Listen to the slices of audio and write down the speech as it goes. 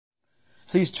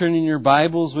Please turn in your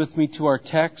Bibles with me to our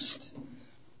text.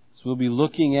 So we'll be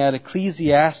looking at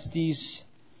Ecclesiastes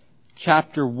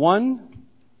chapter 1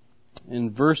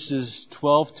 and verses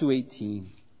 12 to 18.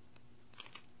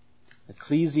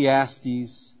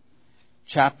 Ecclesiastes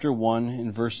chapter 1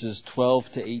 and verses 12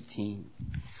 to 18.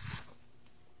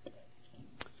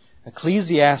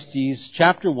 Ecclesiastes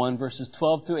chapter 1 verses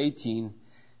 12 to 18.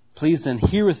 Please then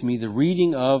hear with me the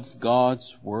reading of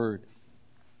God's Word.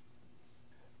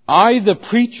 I, the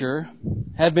preacher,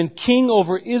 have been king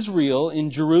over Israel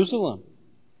in Jerusalem.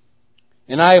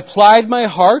 And I applied my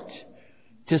heart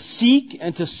to seek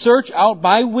and to search out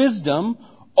by wisdom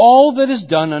all that is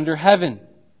done under heaven.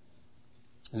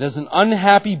 It is an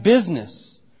unhappy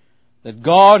business that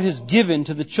God has given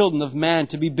to the children of man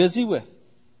to be busy with.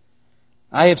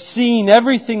 I have seen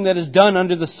everything that is done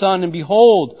under the sun, and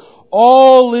behold,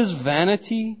 all is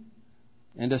vanity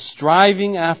and a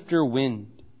striving after wind.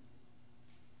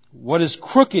 What is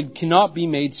crooked cannot be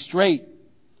made straight,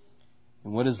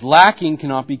 and what is lacking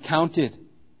cannot be counted.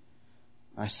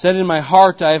 I said in my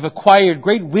heart, I have acquired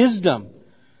great wisdom,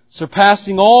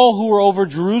 surpassing all who were over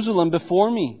Jerusalem before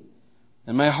me.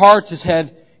 And my heart has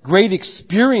had great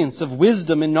experience of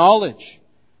wisdom and knowledge.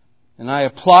 And I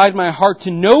applied my heart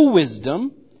to know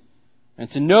wisdom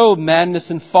and to know madness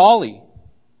and folly.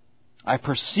 I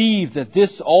perceive that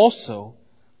this also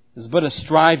is but a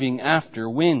striving after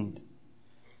wind.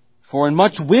 For in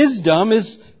much wisdom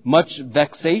is much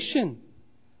vexation,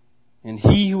 and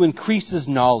he who increases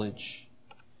knowledge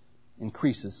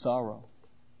increases sorrow.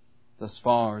 Thus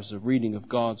far is a reading of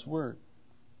God's Word.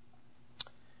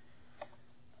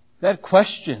 That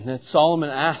question that Solomon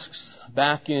asks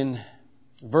back in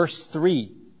verse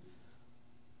 3,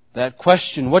 that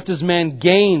question, what does man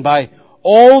gain by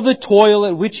all the toil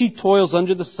at which he toils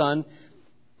under the sun,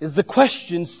 is the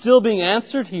question still being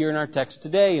answered here in our text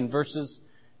today in verses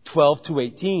 12 to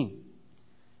 18.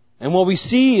 And what we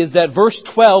see is that verse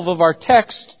 12 of our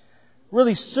text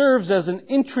really serves as an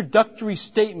introductory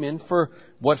statement for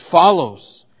what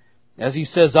follows. As he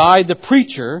says, I, the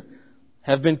preacher,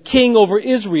 have been king over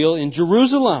Israel in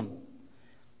Jerusalem.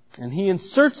 And he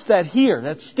inserts that here,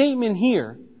 that statement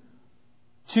here,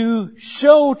 to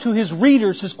show to his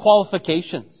readers his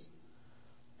qualifications.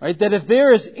 Right? That if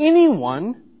there is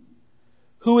anyone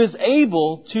who is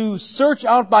able to search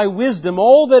out by wisdom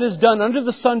all that is done under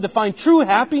the sun to find true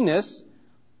happiness,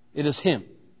 it is him.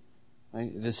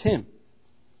 Right? It is him.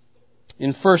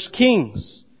 In 1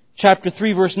 Kings chapter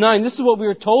 3 verse 9, this is what we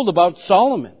are told about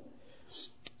Solomon.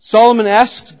 Solomon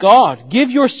asks God, give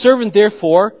your servant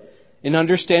therefore an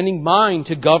understanding mind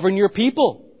to govern your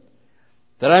people,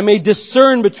 that I may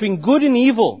discern between good and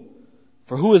evil,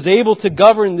 for who is able to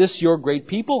govern this your great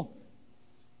people?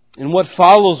 In what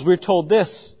follows, we're told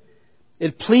this.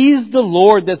 It pleased the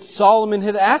Lord that Solomon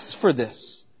had asked for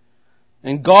this.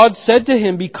 And God said to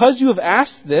him, because you have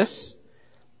asked this,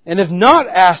 and have not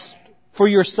asked for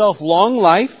yourself long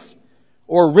life,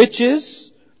 or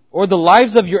riches, or the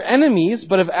lives of your enemies,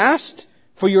 but have asked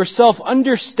for yourself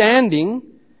understanding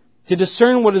to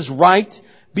discern what is right,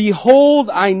 behold,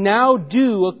 I now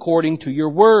do according to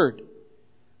your word.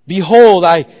 Behold,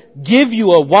 I give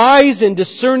you a wise and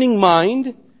discerning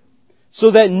mind,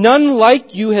 so that none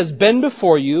like you has been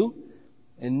before you,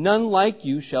 and none like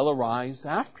you shall arise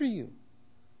after you.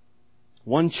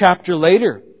 One chapter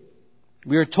later,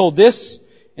 we are told this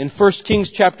in 1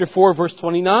 Kings chapter 4, verse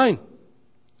 29.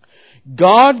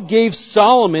 God gave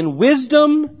Solomon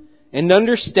wisdom and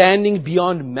understanding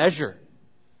beyond measure,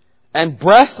 and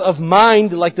breadth of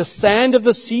mind like the sand of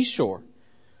the seashore,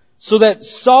 so that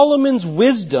Solomon's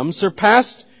wisdom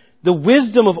surpassed the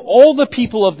wisdom of all the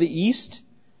people of the East,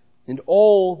 and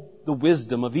all the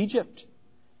wisdom of Egypt.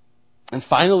 And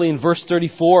finally, in verse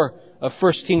 34 of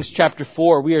 1 Kings chapter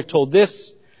 4, we are told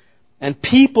this, and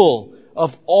people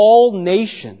of all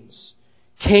nations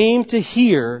came to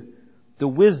hear the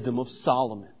wisdom of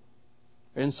Solomon.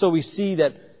 And so we see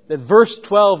that verse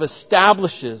 12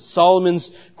 establishes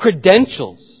Solomon's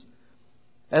credentials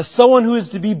as someone who is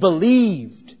to be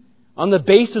believed on the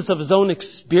basis of his own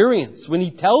experience when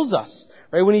he tells us,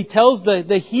 right, when he tells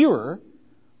the hearer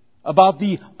about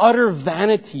the utter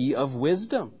vanity of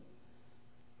wisdom.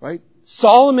 Right?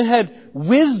 Solomon had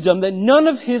wisdom that none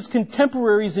of his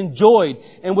contemporaries enjoyed.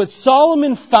 And what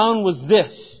Solomon found was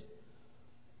this,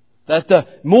 that the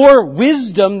more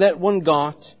wisdom that one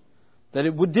got, that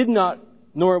it did not,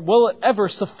 nor will it ever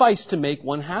suffice to make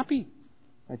one happy.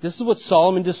 Right? This is what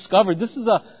Solomon discovered. This is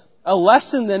a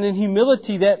lesson then in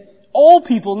humility that all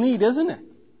people need, isn't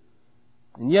it?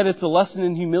 And yet it's a lesson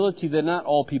in humility that not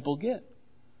all people get.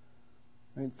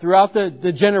 Right? Throughout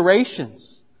the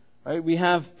generations, right, we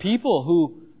have people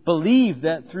who believe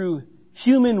that through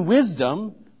human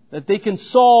wisdom that they can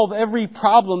solve every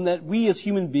problem that we as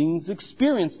human beings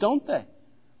experience, don't they?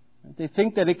 They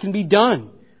think that it can be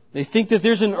done. They think that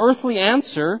there's an earthly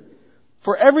answer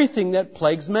for everything that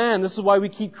plagues man. This is why we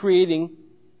keep creating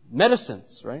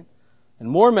medicines, right? And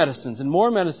more medicines and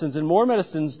more medicines and more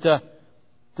medicines to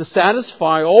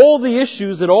satisfy all the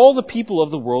issues that all the people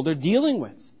of the world are dealing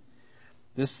with.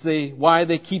 Why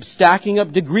they keep stacking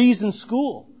up degrees in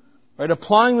school, right?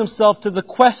 Applying themselves to the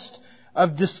quest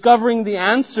of discovering the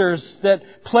answers that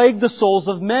plague the souls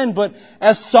of men. But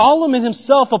as Solomon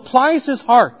himself applies his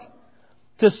heart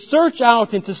to search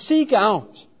out and to seek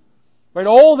out, right,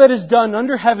 all that is done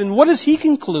under heaven, what does he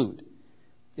conclude?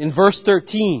 In verse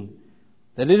 13,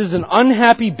 that it is an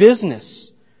unhappy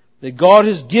business that God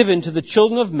has given to the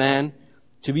children of man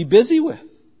to be busy with.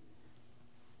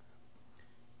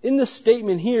 In this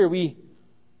statement here, we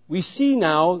see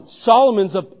now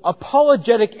Solomon's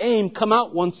apologetic aim come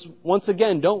out once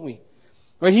again, don't we?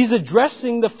 Right? He's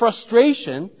addressing the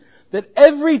frustration that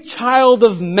every child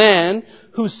of man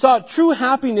who sought true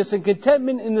happiness and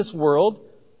contentment in this world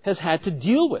has had to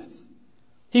deal with.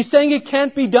 He's saying it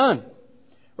can't be done.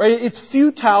 Right? It's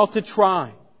futile to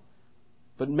try.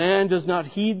 But man does not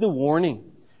heed the warning.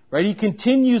 Right? He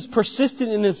continues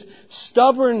persistent in his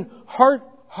stubborn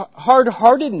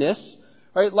hard-heartedness,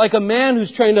 right? Like a man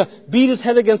who's trying to beat his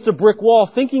head against a brick wall,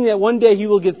 thinking that one day he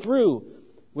will get through,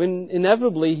 when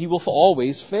inevitably he will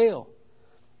always fail.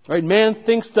 Right? Man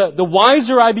thinks that the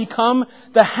wiser I become,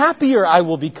 the happier I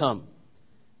will become.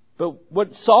 But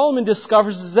what Solomon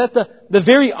discovers is that the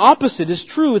very opposite is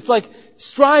true. It's like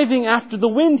striving after the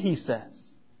wind, he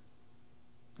says.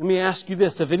 Let me ask you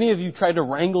this. Have any of you tried to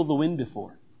wrangle the wind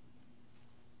before?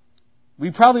 We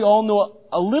probably all know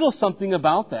a little something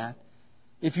about that.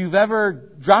 If you've ever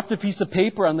dropped a piece of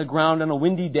paper on the ground on a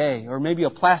windy day, or maybe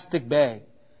a plastic bag.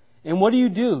 And what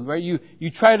do? Right? You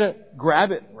try to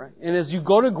grab it, right? And as you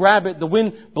go to grab it, the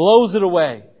wind blows it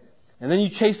away. And then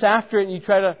you chase after it and you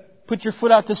try to put your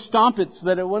foot out to stomp it so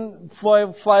that it wouldn't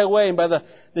fly away. And by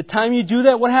the time you do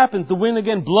that, what happens? The wind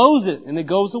again blows it and it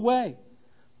goes away.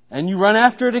 And you run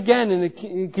after it again, and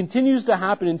it continues to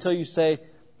happen until you say,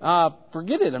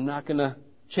 forget it, I'm not going to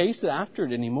chase after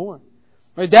it anymore.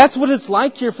 Right? That's what it's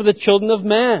like here for the children of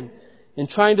man, in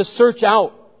trying to search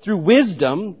out through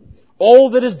wisdom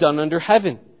all that is done under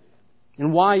heaven.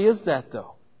 And why is that,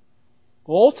 though?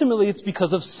 Well, ultimately it's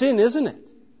because of sin, isn't it?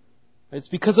 It's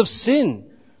because of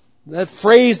sin. That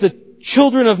phrase, the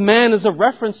children of man, is a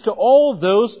reference to all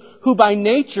those who by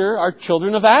nature are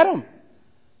children of Adam.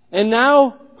 And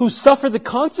now who suffer the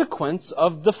consequence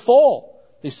of the fall.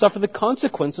 They suffer the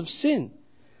consequence of sin.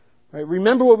 Right?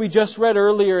 Remember what we just read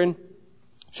earlier in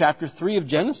chapter 3 of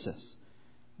Genesis.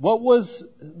 What was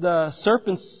the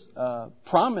serpent's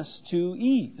promise to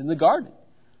Eve in the garden?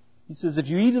 He says, if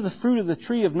you eat of the fruit of the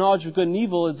tree of knowledge of good and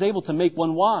evil, it's able to make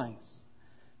one wise.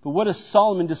 But what does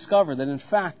Solomon discover? That in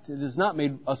fact, it has not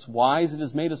made us wise, it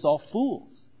has made us all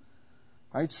fools.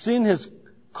 Right? Sin has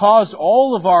caused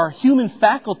all of our human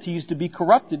faculties to be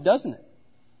corrupted, doesn't it?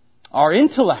 Our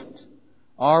intellect,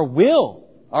 our will,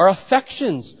 our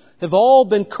affections have all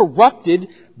been corrupted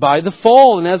by the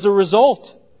fall. And as a result,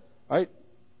 right,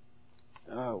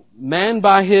 man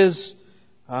by his,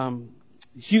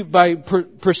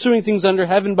 pursuing things under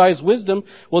heaven by his wisdom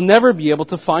will never be able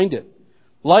to find it.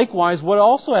 Likewise, what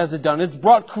also has it done? It's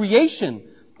brought creation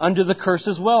under the curse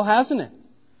as well, hasn't it?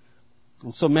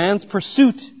 And so man's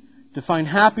pursuit to find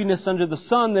happiness under the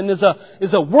sun then is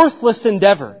a worthless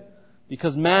endeavor,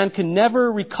 because man can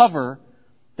never recover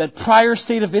that prior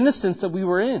state of innocence that we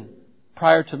were in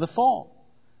prior to the fall.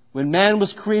 When man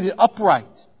was created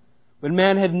upright, when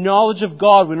man had knowledge of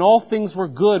God, when all things were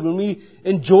good, when we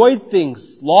enjoyed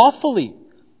things lawfully,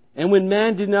 and when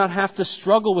man did not have to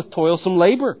struggle with toilsome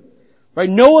labor. Right?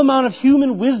 No amount of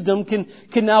human wisdom can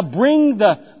now bring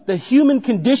the human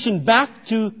condition back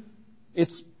to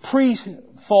its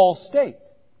pre-fall state.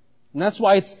 And that's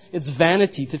why it's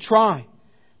vanity to try.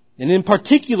 And in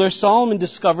particular, Solomon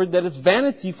discovered that it's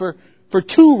vanity for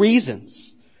two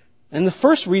reasons. And the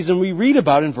first reason we read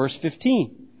about in verse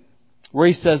 15, where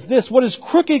he says this, what is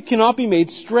crooked cannot be made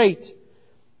straight,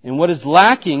 and what is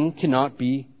lacking cannot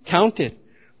be counted.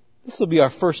 This will be our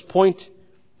first point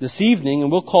this evening,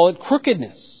 and we'll call it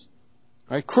crookedness.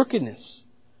 Right? Crookedness.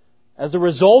 As a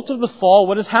result of the fall,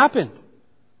 what has happened?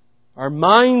 Our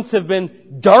minds have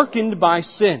been darkened by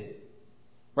sin.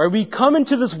 Right? We come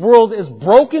into this world as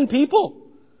broken people.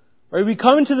 Right? We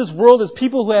come into this world as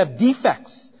people who have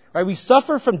defects. Right? We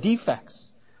suffer from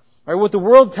defects. Right? What the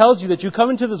world tells you, that you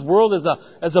come into this world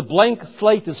as a blank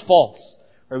slate, is false.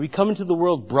 Right? We come into the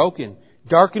world broken,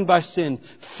 darkened by sin,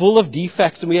 full of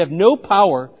defects, and we have no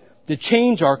power to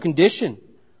change our condition.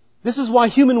 This is why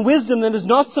human wisdom then is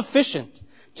not sufficient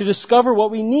to discover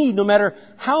what we need, no matter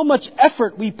how much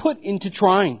effort we put into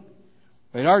trying.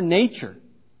 Right? Our nature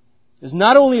is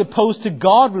not only opposed to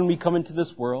God when we come into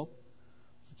this world,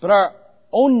 but our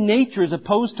own nature is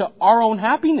opposed to our own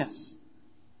happiness.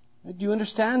 Do you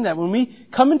understand that? When we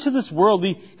come into this world,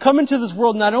 we come into this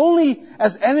world not only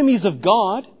as enemies of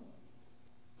God,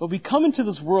 but we come into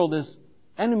this world as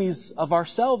enemies of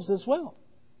ourselves as well.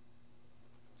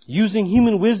 Using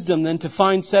human wisdom then to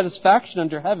find satisfaction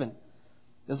under heaven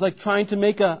is like trying to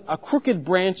make a crooked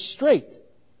branch straight.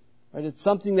 Right? It's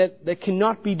something that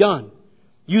cannot be done.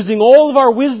 Using all of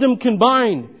our wisdom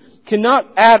combined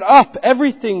cannot add up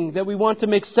everything that we want to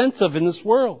make sense of in this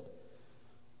world.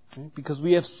 Right? Because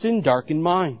we have sin-darkened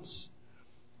minds.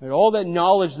 Right? All that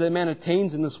knowledge that man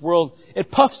attains in this world,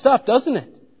 it puffs up, doesn't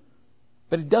it?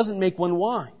 But it doesn't make one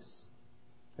wise.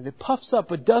 And it puffs up,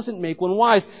 but doesn't make one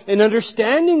wise. And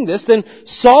understanding this, then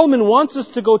Solomon wants us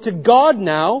to go to God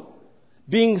now,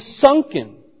 being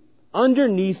sunken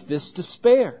underneath this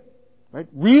despair. Right?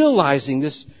 Realizing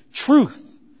this truth.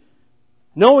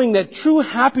 Knowing that true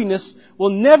happiness will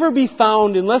never be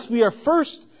found unless we are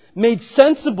first made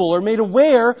sensible or made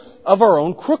aware of our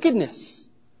own crookedness.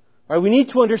 Right? We need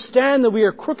to understand that we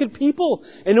are crooked people,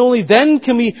 and only then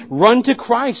can we run to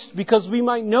Christ, because we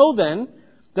might know then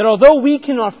that although we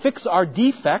cannot fix our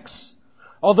defects,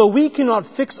 although we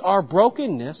cannot fix our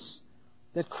brokenness,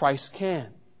 that Christ can.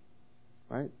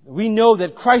 Right? We know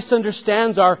that Christ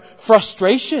understands our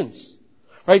frustrations.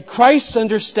 Right? Christ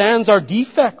understands our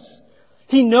defects.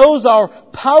 He knows our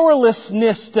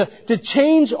powerlessness to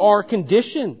change our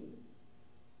condition.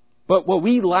 But what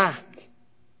we lack,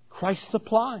 Christ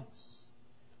supplies.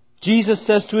 Jesus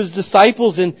says to His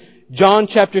disciples in John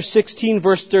chapter 16,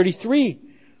 verse 33,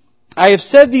 I have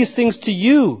said these things to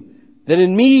you, that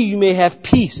in me you may have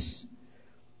peace.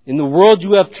 In the world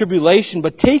you have tribulation,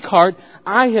 but take heart,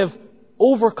 I have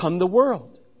overcome the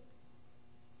world.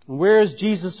 And where has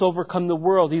Jesus overcome the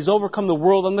world? He's overcome the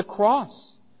world on the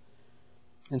cross.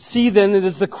 And see then, it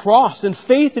is the cross and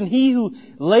faith in He who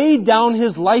laid down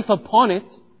His life upon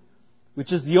it,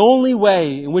 which is the only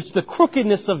way in which the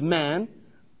crookedness of man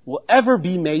will ever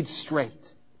be made straight.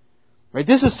 Right?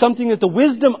 This is something that the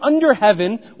wisdom under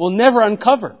heaven will never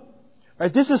uncover.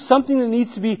 Right? This is something that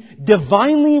needs to be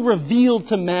divinely revealed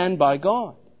to man by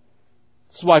God.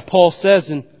 This is why Paul says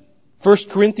in 1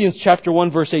 Corinthians chapter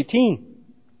 1 verse 18,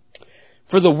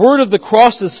 for the word of the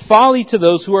cross is folly to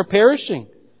those who are perishing.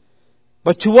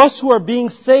 But to us who are being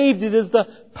saved, it is the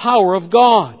power of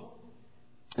God.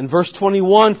 In verse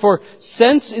 21, for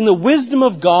since in the wisdom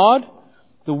of God,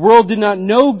 the world did not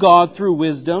know God through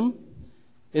wisdom,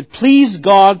 it pleased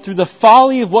God through the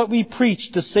folly of what we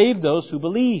preach to save those who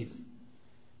believe.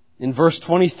 In verse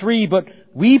 23, but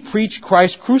we preach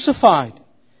Christ crucified,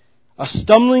 a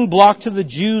stumbling block to the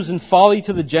Jews and folly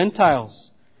to the Gentiles.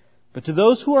 But to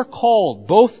those who are called,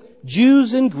 both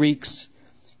Jews and Greeks,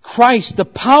 Christ, the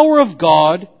power of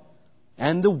God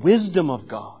and the wisdom of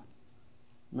God.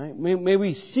 May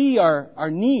we see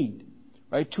our need,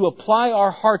 right, to apply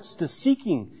our hearts to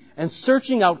seeking and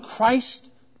searching out Christ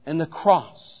and the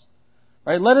cross.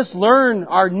 Right? Let us learn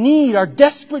our need, our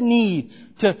desperate need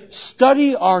to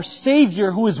study our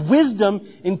Savior who is wisdom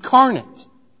incarnate.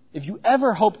 If you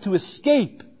ever hope to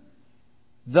escape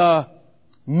the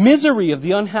misery of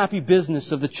the unhappy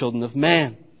business of the children of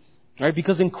man. Right?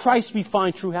 Because in Christ we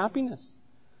find true happiness.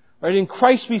 Right? In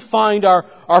Christ we find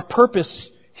our purpose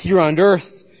here on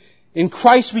earth. In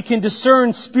Christ we can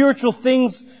discern spiritual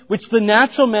things which the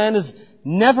natural man is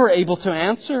never able to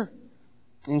answer.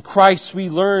 In Christ we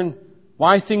learn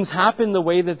why things happen the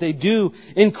way that they do.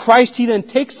 In Christ He then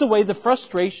takes away the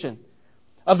frustration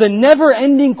of the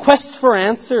never-ending quest for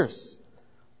answers.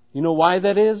 You know why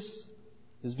that is?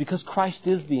 It's because Christ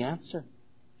is the answer.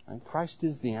 Right? Christ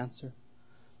is the answer.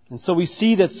 And so we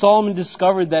see that Solomon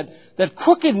discovered that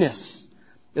crookedness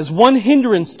is one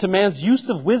hindrance to man's use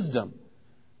of wisdom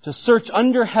to search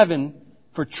under heaven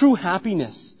for true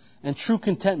happiness and true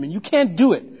contentment. You can't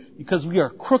do it because we are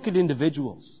crooked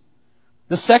individuals.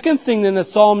 The second thing then that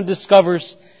Solomon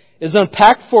discovers is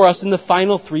unpacked for us in the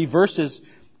final 3 verses.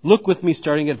 Look with me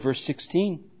starting at verse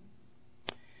 16.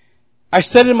 I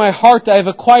said in my heart, I have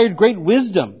acquired great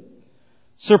wisdom,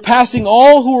 surpassing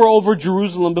all who were over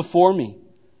Jerusalem before me.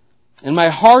 And my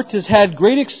heart has had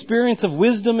great experience of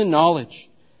wisdom and knowledge.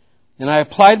 And I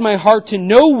applied my heart to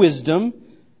know wisdom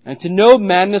and to know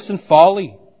madness and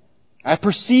folly. I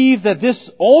perceive that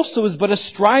this also is but a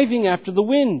striving after the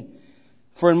wind.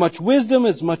 For in much wisdom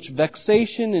is much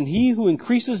vexation, and he who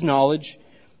increases knowledge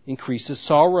increases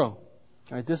sorrow.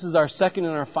 All right, this is our second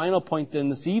and our final point then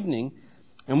this evening.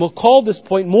 And we'll call this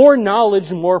point more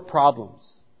knowledge, more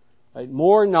problems. Right?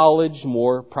 More knowledge,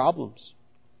 more problems.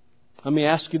 Let me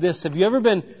ask you this. Have you ever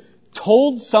been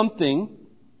told something?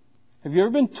 Have you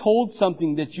ever been told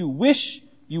something that you wish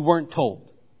you weren't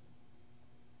told?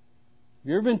 Have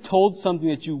you ever been told something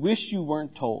that you wish you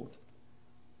weren't told?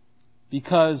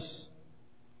 Because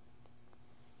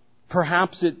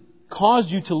perhaps it caused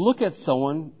you to look at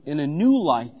someone in a new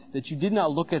light that you did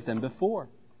not look at them before.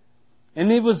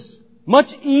 And it was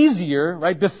much easier,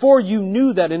 right, before you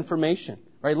knew that information.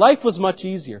 Right? Life was much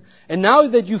easier. And now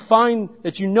that you find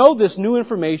that you know this new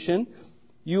information,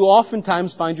 you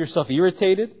oftentimes find yourself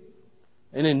irritated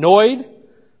and annoyed.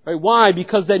 Right? Why?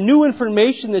 Because that new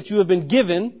information that you have been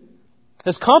given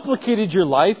has complicated your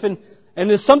life and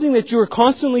is something that you are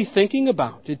constantly thinking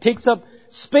about. It takes up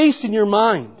space in your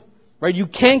mind. Right? You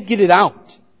can't get it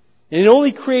out. And it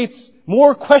only creates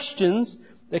more questions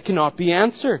that cannot be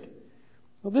answered.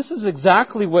 Well, this is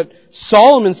exactly what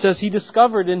Solomon says he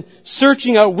discovered in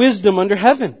searching out wisdom under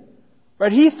heaven.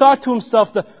 Right? He thought to himself,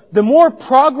 the more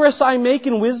progress I make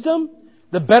in wisdom,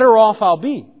 the better off I'll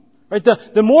be. Right?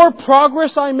 The more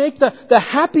progress I make, the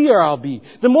happier I'll be.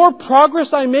 The more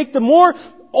progress I make, the more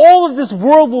all of this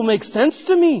world will make sense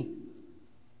to me.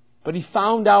 But he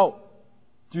found out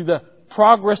through the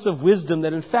progress of wisdom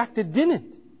that in fact it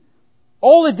didn't.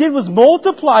 All it did was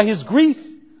multiply his grief.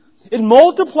 It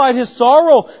multiplied his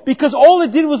sorrow because all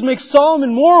it did was make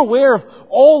Solomon more aware of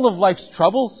all of life's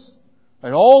troubles,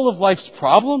 right? All of life's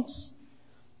problems.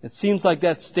 It seems like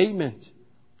that statement,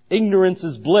 ignorance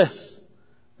is bliss,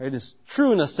 right, is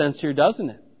true in a sense here, doesn't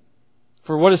it?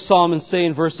 For what does Solomon say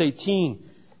in verse 18?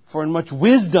 For in much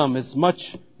wisdom is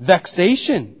much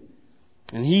vexation,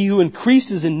 and he who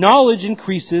increases in knowledge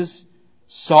increases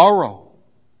sorrow.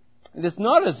 And it's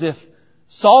not as if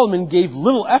Solomon gave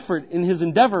little effort in his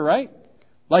endeavor, right?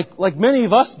 Like many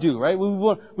of us do, right?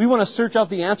 We want to search out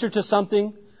the answer to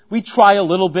something. We try a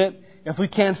little bit. If we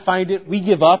can't find it, we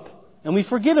give up and we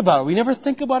forget about it. We never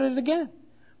think about it again.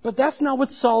 But that's not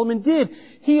what Solomon did.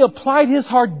 He applied his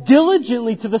heart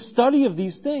diligently to the study of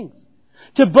these things.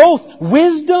 To both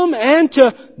wisdom and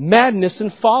to madness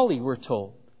and folly, we're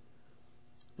told.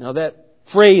 Now that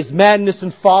phrase, madness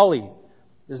and folly,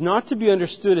 is not to be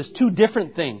understood as two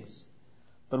different things,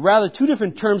 but rather two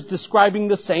different terms describing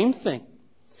the same thing.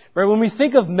 Right? When we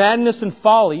think of madness and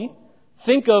folly,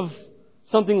 think of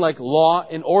something like law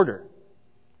and order.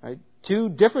 Right? Two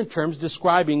different terms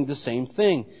describing the same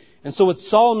thing. And so what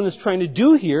Solomon is trying to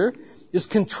do here is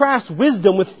contrast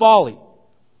wisdom with folly.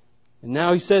 And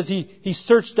now he says he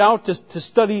searched out to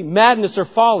study madness or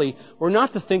folly, or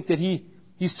not to think that he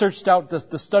searched out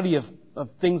the study of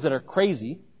things that are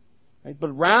crazy. Right?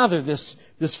 But rather this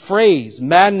phrase,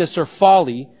 madness or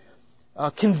folly,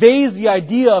 conveys the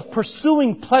idea of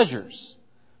pursuing pleasures.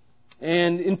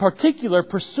 And in particular,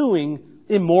 pursuing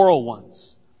immoral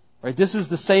ones. Right? This is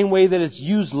the same way that it's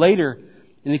used later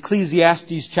in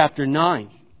Ecclesiastes chapter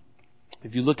 9.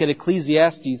 If you look at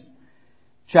Ecclesiastes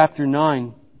chapter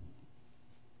 9,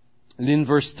 and in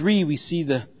verse 3 we see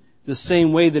the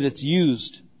same way that it's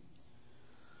used.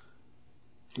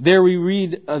 There we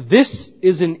read, this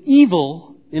is an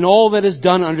evil in all that is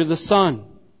done under the sun,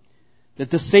 that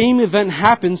the same event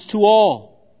happens to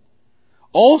all.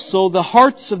 Also, the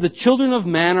hearts of the children of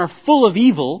man are full of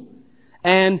evil,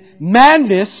 and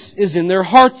madness is in their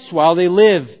hearts while they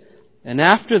live, and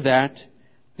after that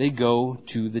they go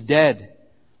to the dead.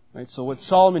 Right? So what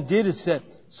Solomon did is that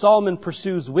Solomon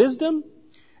pursues wisdom,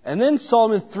 and then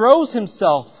Solomon throws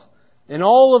himself in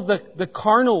all of the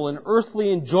carnal and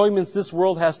earthly enjoyments this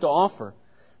world has to offer.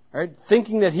 Right?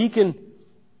 Thinking that he can,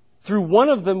 through one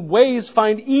of them ways,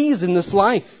 find ease in this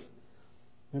life.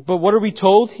 But what are we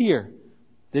told here?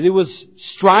 That it was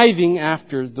striving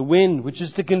after the wind, which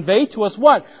is to convey to us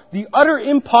what? The utter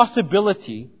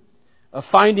impossibility of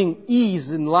finding ease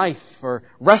in life or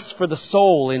rest for the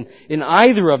soul in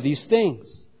either of these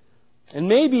things. And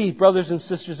maybe, brothers and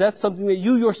sisters, that's something that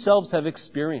you yourselves have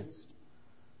experienced.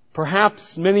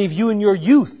 Perhaps many of you in your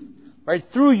youth, right,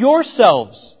 threw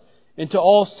yourselves into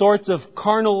all sorts of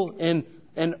carnal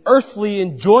and earthly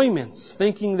enjoyments,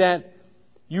 thinking that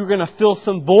you're going to fill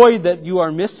some void that you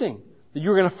are missing, that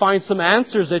you're going to find some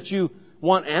answers that you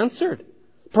want answered.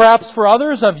 Perhaps for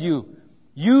others of you,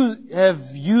 you have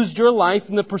used your life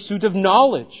in the pursuit of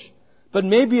knowledge, but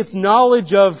maybe it's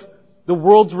knowledge of the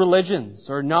world's religions,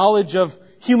 or knowledge of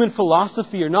human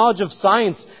philosophy, or knowledge of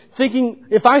science, thinking,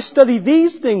 if I study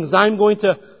these things, I'm going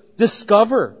to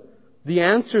discover the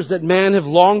answers that man have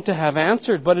longed to have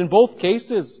answered. But in both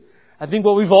cases, I think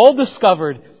what we've all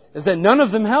discovered is that none of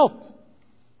them helped.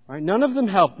 Right? None of them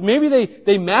helped. Maybe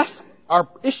they mask our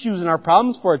issues and our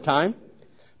problems for a time.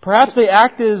 Perhaps they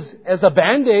act as a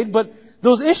Band-Aid, but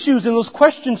those issues and those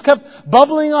questions kept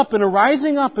bubbling up and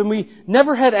arising up, and we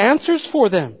never had answers for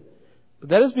them. But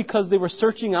that is because they were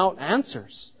searching out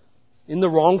answers in the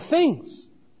wrong things.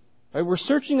 Right? We're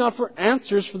searching out for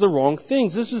answers for the wrong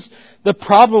things. This is the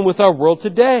problem with our world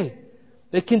today.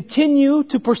 They continue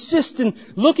to persist in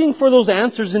looking for those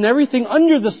answers in everything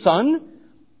under the sun,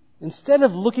 instead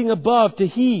of looking above to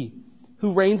He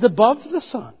who reigns above the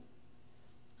sun.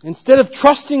 Instead of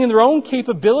trusting in their own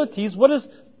capabilities, what does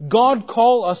God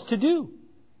call us to do?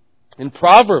 In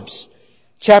Proverbs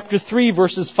chapter 3,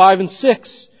 verses 5 and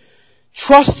 6,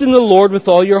 trust in the Lord with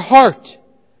all your heart,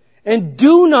 and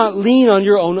do not lean on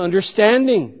your own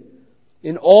understanding.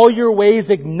 In all your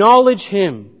ways acknowledge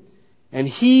Him, and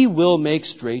He will make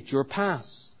straight your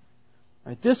paths.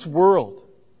 Right? This world,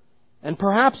 and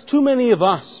perhaps too many of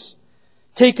us,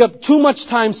 take up too much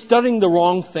time studying the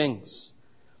wrong things.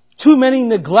 Too many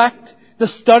neglect the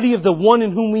study of the one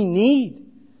in whom we need.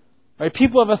 Right?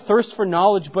 People have a thirst for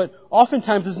knowledge, but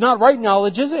oftentimes it's not right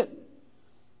knowledge, is it?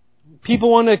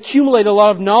 People want to accumulate a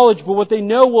lot of knowledge, but what they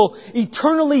know will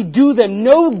eternally do them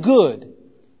no good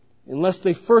unless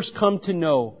they first come to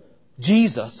know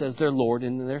Jesus as their Lord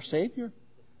and their Savior.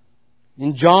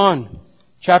 In John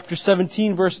chapter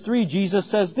 17, verse 3, Jesus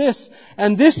says this,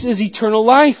 "And this is eternal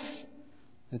life,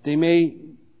 that they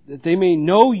may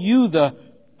know you, the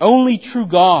only true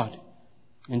God,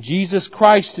 and Jesus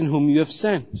Christ in whom you have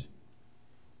sent."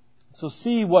 So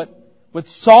see what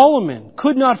Solomon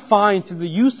could not find through the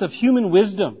use of human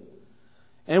wisdom,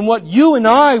 and what you and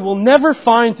I will never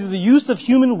find through the use of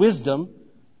human wisdom,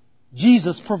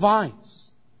 Jesus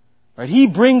provides. Right? He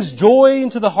brings joy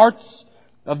into the hearts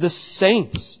of the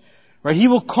saints. Right? He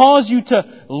will cause you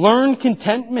to learn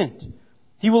contentment.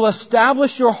 He will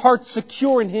establish your heart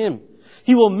secure in Him.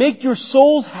 He will make your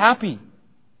souls happy.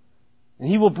 And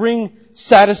He will bring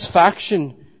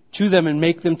satisfaction to them and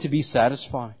make them to be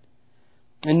satisfied.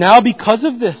 And now because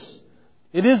of this,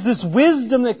 it is this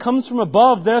wisdom that comes from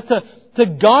above there to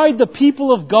guide the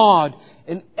people of God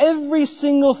in every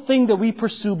single thing that we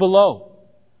pursue below.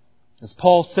 As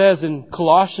Paul says in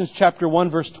Colossians chapter 1,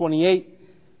 verse 28,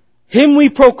 "Him we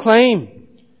proclaim,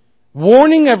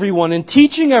 warning everyone and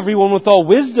teaching everyone with all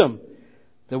wisdom,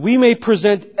 that we may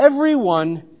present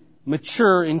everyone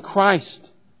mature in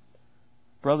Christ."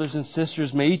 Brothers and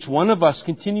sisters, may each one of us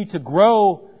continue to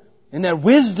grow in that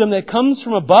wisdom that comes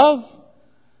from above,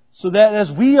 so that as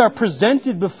we are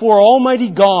presented before Almighty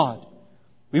God,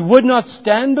 we would not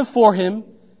stand before Him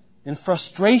in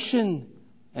frustration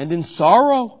and in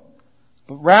sorrow,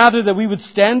 but rather that we would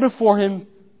stand before Him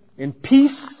in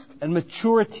peace and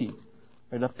maturity,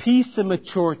 and a peace and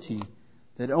maturity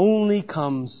that only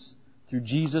comes through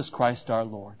Jesus Christ our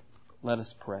Lord. Let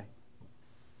us pray.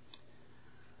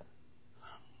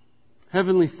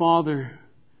 Heavenly Father,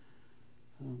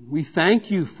 we thank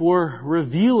You for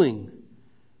revealing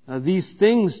these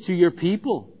things to Your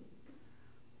people,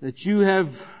 that You have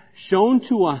shown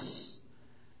to us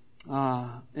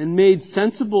and made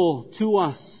sensible to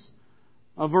us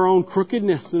of our own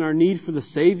crookedness and our need for the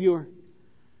Savior.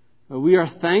 We are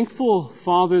thankful,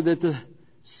 Father, that the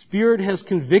Spirit has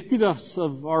convicted us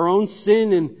of our own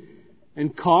sin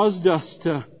and caused us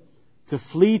to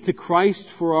flee to Christ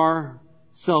for our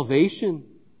salvation.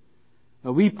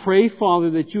 We pray,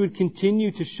 Father, that You would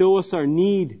continue to show us our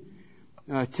need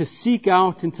to seek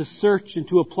out and to search and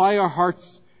to apply our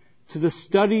hearts to the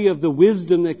study of the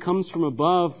wisdom that comes from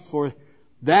above, for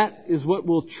that is what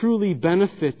will truly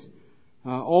benefit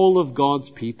all of God's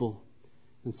people.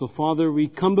 And so, Father, we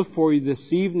come before You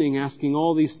this evening asking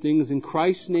all these things. In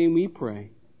Christ's name we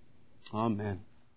pray. Amen.